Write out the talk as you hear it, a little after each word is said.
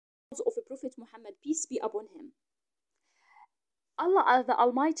of Prophet Muhammad, peace be upon him. Allah the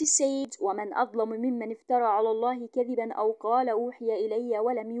Almighty said, وَمَنْ أَظْلَمُ مِمَّنِ افْتَرَى عَلَى اللَّهِ كَذِبًا أَوْ قَالَ أُوحِيَ إِلَيَّ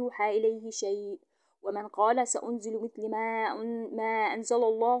وَلَمْ يُوحَى إِلَيْهِ شَيْءٌ ومن قال سأنزل مثل ما أنزل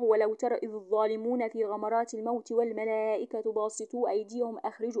الله ولو ترى إذ الظالمون في غمرات الموت والملائكة باسطوا أيديهم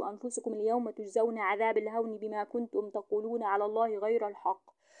أخرجوا أنفسكم اليوم تجزون عذاب الهون بما كنتم تقولون على الله غير الحق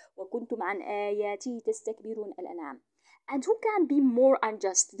وكنتم عن آياته تستكبرون. الأنعام. And who can be more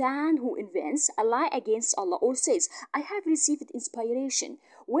unjust than who invents a lie against Allah or says, I have received inspiration,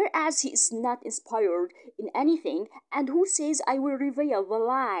 whereas he is not inspired in anything, and who says, I will reveal the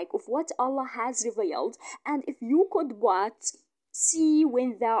like of what Allah has revealed, and if you could but see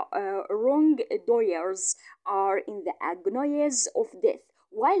when the wrongdoers are in the agonies of death,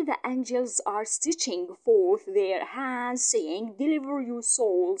 while the angels are stretching forth their hands, saying, Deliver your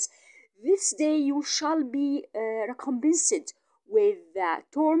souls. This day you shall be recompensed with the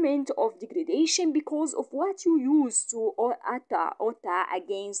torment of degradation because of what you used to utter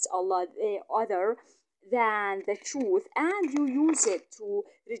against Allah other than the truth, and you use it to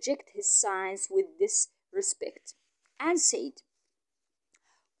reject his signs with disrespect. And said,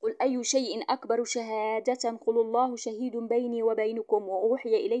 قل أي شيء أكبر شهادة قل الله شهيد بيني وبينكم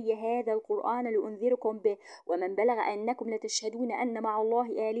وأوحي إلي هذا القرآن لأنذركم به ومن بلغ أنكم لتشهدون أن مع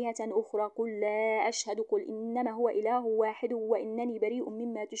الله آلهة أخرى قل لا أشهد قل إنما هو إله واحد وإنني بريء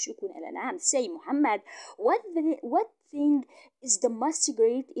مما تشركون. الأنعام. Say, Muhammad, what thing is the most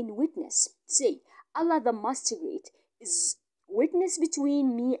great in witness? Say, Allah the most great is witness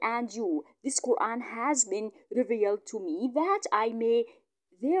between me and you. This Quran has been revealed to me that I may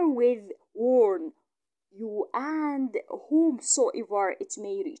therewith warn you and whomsoever it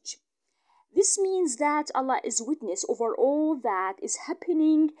may reach. This means that Allah is witness over all that is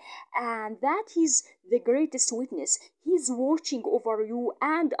happening and that He's the greatest witness. He's watching over you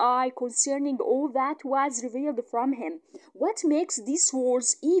and I concerning all that was revealed from Him. What makes these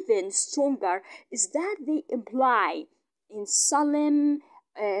words even stronger is that they imply in solemn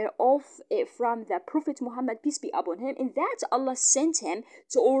from the Prophet Muhammad, peace be upon him, in that Allah sent him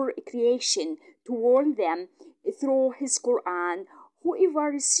to all creation to warn them through his Quran.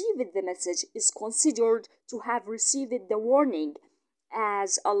 Whoever received the message is considered to have received the warning,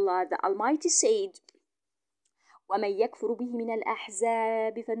 as Allah the Almighty said, ومن يكفر به من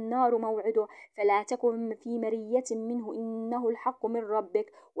الأحزاب فالنار موعده فلا تكن في مرية منه إنه الحق من ربك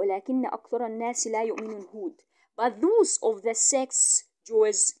ولكن أكثر الناس لا يؤمنون. But those of the sects,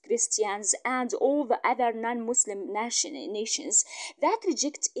 Jews, Christians, and all the other non-Muslim nations that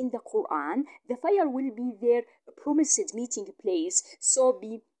reject in the Quran, the fire will be their promised meeting place. So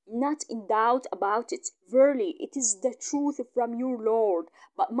be not in doubt about it. Verily, it is the truth from your Lord,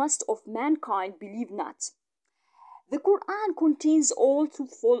 but most of mankind believe not. The Quran contains all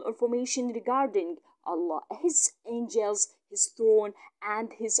truthful information regarding Allah, His angels, His throne,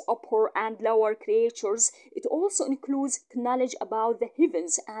 and His upper and lower creatures. It also includes knowledge about the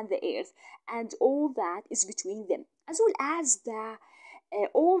heavens and the earth and all that is between them, as well as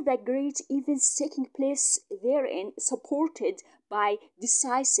all the great events taking place therein, supported by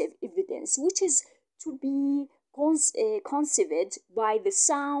decisive evidence, which is to be conceived by the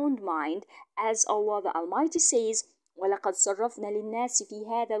sound mind, as Allah the Almighty says, ولقد صرفنا للناس في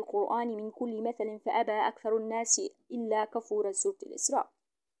هذا القرآن من كل مثل فأبى أكثر الناس إلا كفورا. سورة الإسراء.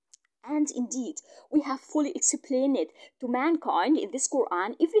 And indeed, we have fully explained it to mankind in this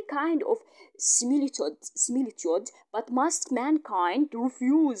Quran every kind of similitude, but must mankind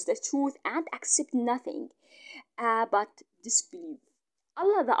refuse the truth and accept nothing but disbelief.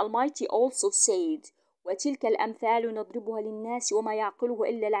 Allah the Almighty also said, وتلك الأمثال نضربها للناس وما يعقلها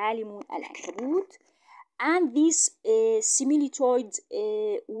إلا العالمون. العنكبوت. And these similitudes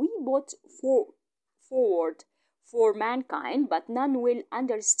we put forward for mankind, but none will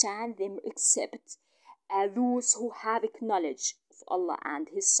understand them except those who have knowledge of Allah and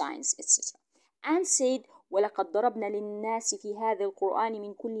His signs, etc. And said, ولقد ضربنا للناس في هذا القرآن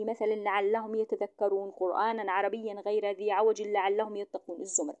من كل مثل لعلهم يتذكرون قرآنا عربيا غير ذي عوج لعلهم يتقون.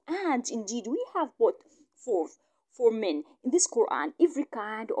 الزمر. And indeed we have put forth for men in this Quran every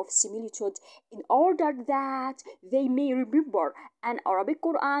kind of similitude in order that they may remember an Arabic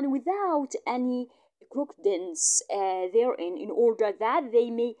Quran without any crookedness therein, in order that they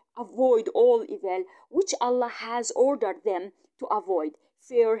may avoid all evil which Allah has ordered them to avoid,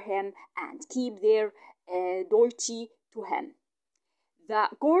 fear Him and keep their duty to Him. The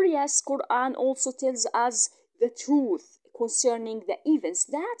glorious Quran also tells us the truth concerning the events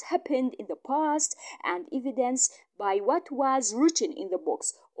that happened in the past and evidence by what was written in the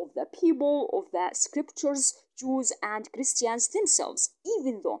books of the people of the scriptures, Jews and Christians themselves,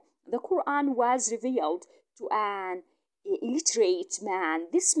 even though The Quran was revealed to an illiterate man.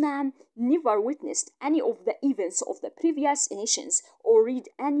 This man never witnessed any of the events of the previous nations or read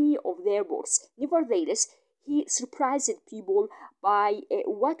any of their books. Nevertheless, he surprised people by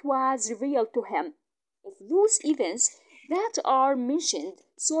what was revealed to him of those events that are mentioned,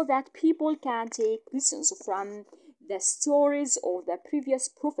 so that people can take lessons from the stories of the previous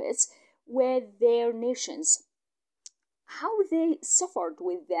prophets with their nations, how they suffered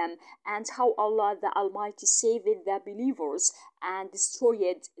with them, and how Allah the Almighty saved the believers and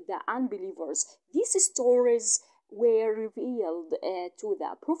destroyed the unbelievers. These stories were revealed to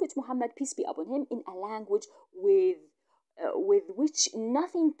the Prophet Muhammad, peace be upon him, in a language with which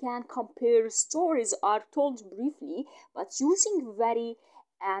nothing can compare. Stories are told briefly, but using very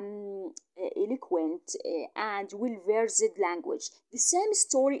eloquent and well-versed language. The same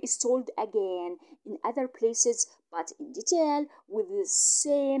story is told again in other places, but in detail, with the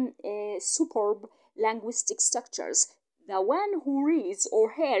same superb linguistic structures. The one who reads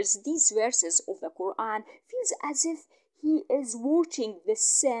or hears these verses of the Quran feels as if he is watching the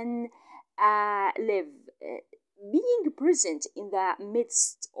scene live, being present in the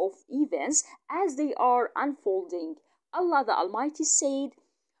midst of events as they are unfolding. Allah the Almighty said,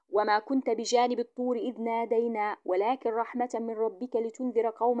 وما كنت بجانب الطور إذ نادينا ولكن رحمة من ربك لتنذر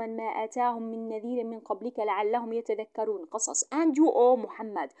قوما ما آتاهم من نذير من قبلك لعلهم يتذكرون. قصص. And you, O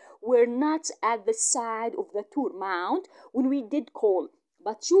Muhammad, were not at the side of the Tur Mount when we did call,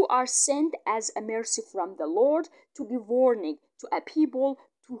 but you are sent as a mercy from the Lord to give warning to a people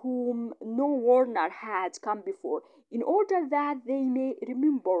to whom no warner had come before, in order that they may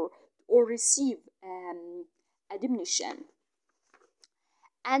remember or receive admonition.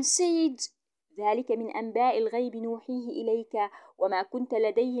 And said, ذلك من أنباء الغيب نوحيه إليك وما كنت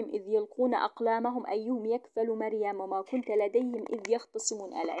لديهم إذ يلقون أقلامهم أيهم يكفل مريم وما كنت لديهم إذ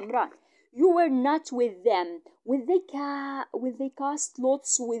يختصمون. آل عمران. You were not with them when they cast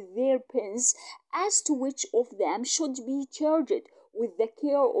lots with their pens as to which of them should be charged with the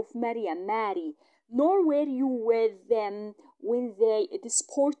care of Maryam, Mary, nor were you with them when they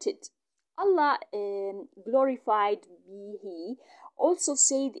disported. Allah glorified be He also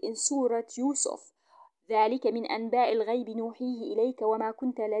said in Surah Yusuf, ذلك من أنباء الغيب نوحيه إليك وما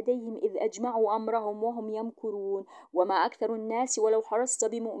كنت لديهم إذ أجمعوا أمرهم وهم يمكرون وما أكثر الناس ولو حرصت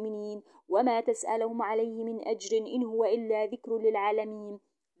بمؤمنين وما تسألهم عليه من أجر إن هو إلا ذكر للعالمين.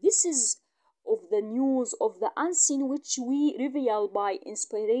 This is of the news of the unseen which we reveal by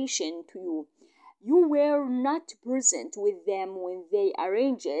inspiration to you. You were not present with them when they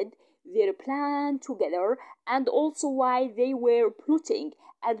arranged their plan together, and also while they were plotting,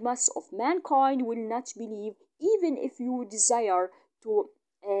 and most of mankind will not believe, even if you desire to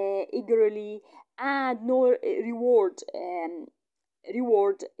eagerly, and no reward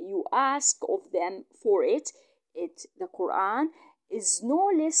you ask of them for it. The Quran is no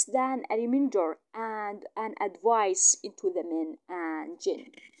less than a reminder and an advice into the men and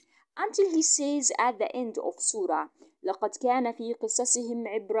jinn. Until he says at the end of Surah, لقد كان في قصصهم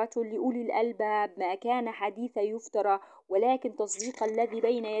عبرة لأولي الألباب ما كان حديثا يفترى ولكن تصديق الذي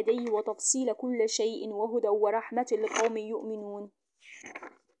بين يديه وتفصيل كل شيء وهدى ورحمة لقوم يؤمنون.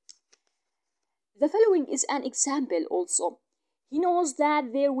 The following is an example also. He knows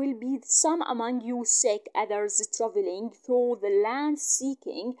that there will be some among you sick, others traveling through the land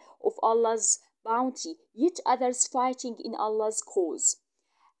seeking of Allah's bounty, yet others fighting in Allah's cause.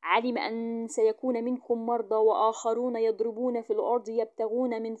 علم أن سيكون منكم مرضى وآخرون يضربون في الأرض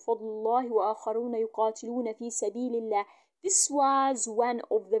يبتغون من فضل الله وآخرون يقاتلون في سبيل الله. This was one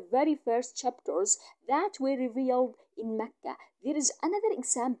of the very first chapters that were revealed in Mecca. There is another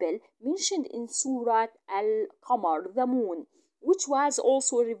example mentioned in Surah Al-Qamar, the moon, which was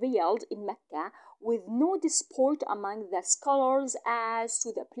also revealed in Mecca, with no dispute among the scholars as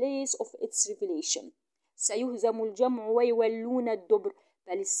to the place of its revelation. سيهزم الجمع ويولون الدبر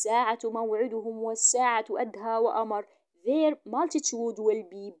بل الساعة موعدهم والساعة أدهى وأمر. Their multitude will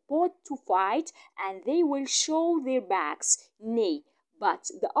be put to fight, and they will show their backs. Nay, but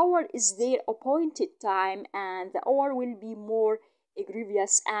the hour is their appointed time, and the hour will be more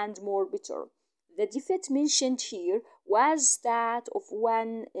grievous and more bitter. The defeat mentioned here was that of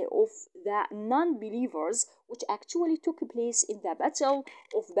one of the non-believers, which actually took place in the Battle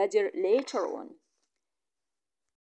of Badr later on.